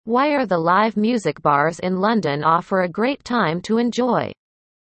Why are the live music bars in London offer a great time to enjoy?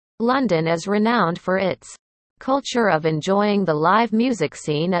 London is renowned for its culture of enjoying the live music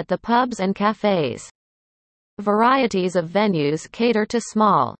scene at the pubs and cafes. Varieties of venues cater to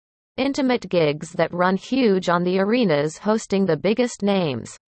small, intimate gigs that run huge on the arenas hosting the biggest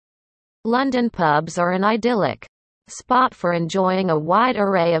names. London pubs are an idyllic spot for enjoying a wide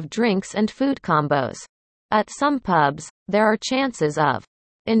array of drinks and food combos. At some pubs, there are chances of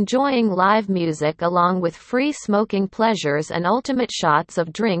enjoying live music along with free smoking pleasures and ultimate shots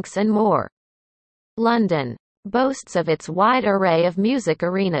of drinks and more. London boasts of its wide array of music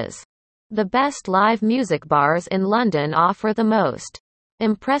arenas. The best live music bars in London offer the most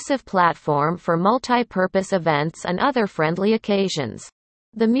impressive platform for multi-purpose events and other friendly occasions.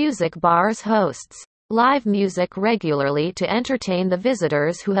 The music bars hosts live music regularly to entertain the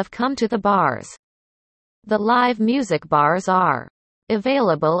visitors who have come to the bars. The live music bars are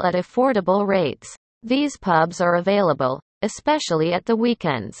available at affordable rates. These pubs are available, especially at the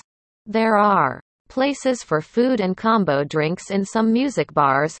weekends. There are places for food and combo drinks in some music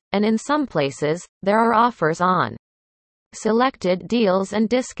bars, and in some places, there are offers on selected deals and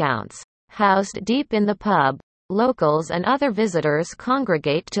discounts. Housed deep in the pub, locals and other visitors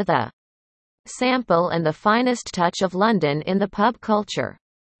congregate to the sample and the finest touch of London in the pub culture.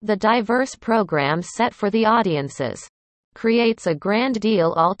 The diverse program set for the audiences creates a grand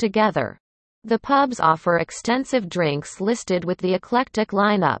deal altogether. The pubs offer extensive drinks listed with the eclectic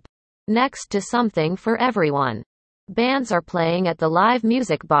lineup. Next to something for everyone. Bands are playing at the live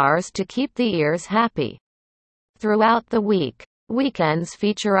music bars to keep the ears happy. Throughout the week, weekends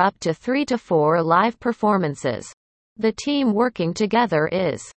feature up to 3 to 4 live performances. The team working together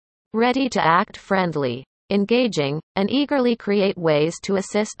is ready to act friendly, engaging, and eagerly create ways to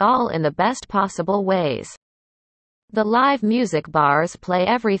assist all in the best possible ways. The live music bars play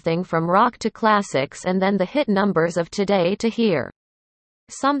everything from rock to classics and then the hit numbers of today to hear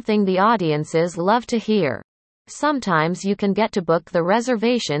something the audiences love to hear. Sometimes you can get to book the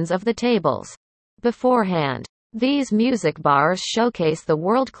reservations of the tables beforehand. These music bars showcase the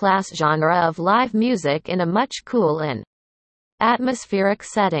world-class genre of live music in a much cool and atmospheric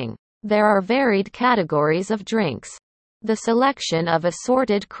setting. There are varied categories of drinks. The selection of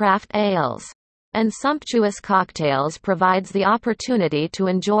assorted craft ales and sumptuous cocktails provides the opportunity to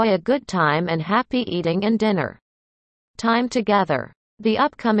enjoy a good time and happy eating and dinner time together. The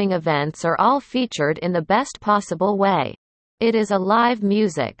upcoming events are all featured in the best possible way. It is a live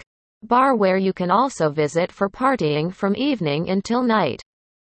music bar where you can also visit for partying from evening until night.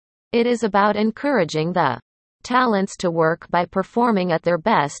 It is about encouraging the talents to work by performing at their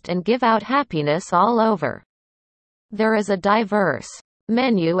best and give out happiness all over. There is a diverse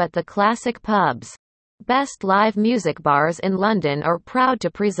menu at the classic pubs. Best live music bars in London are proud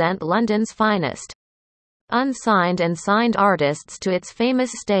to present London's finest unsigned and signed artists to its famous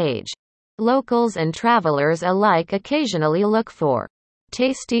stage. Locals and travelers alike occasionally look for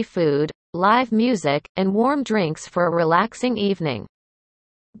tasty food, live music, and warm drinks for a relaxing evening.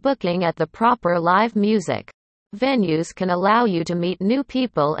 Booking at the proper live music venues can allow you to meet new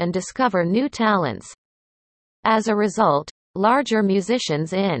people and discover new talents. As a result, larger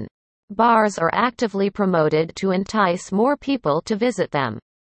musicians in bars are actively promoted to entice more people to visit them.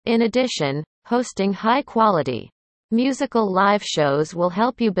 In addition, hosting high-quality musical live shows will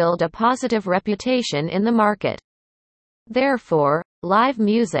help you build a positive reputation in the market. Therefore, live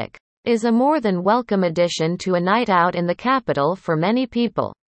music is a more than welcome addition to a night out in the capital for many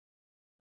people.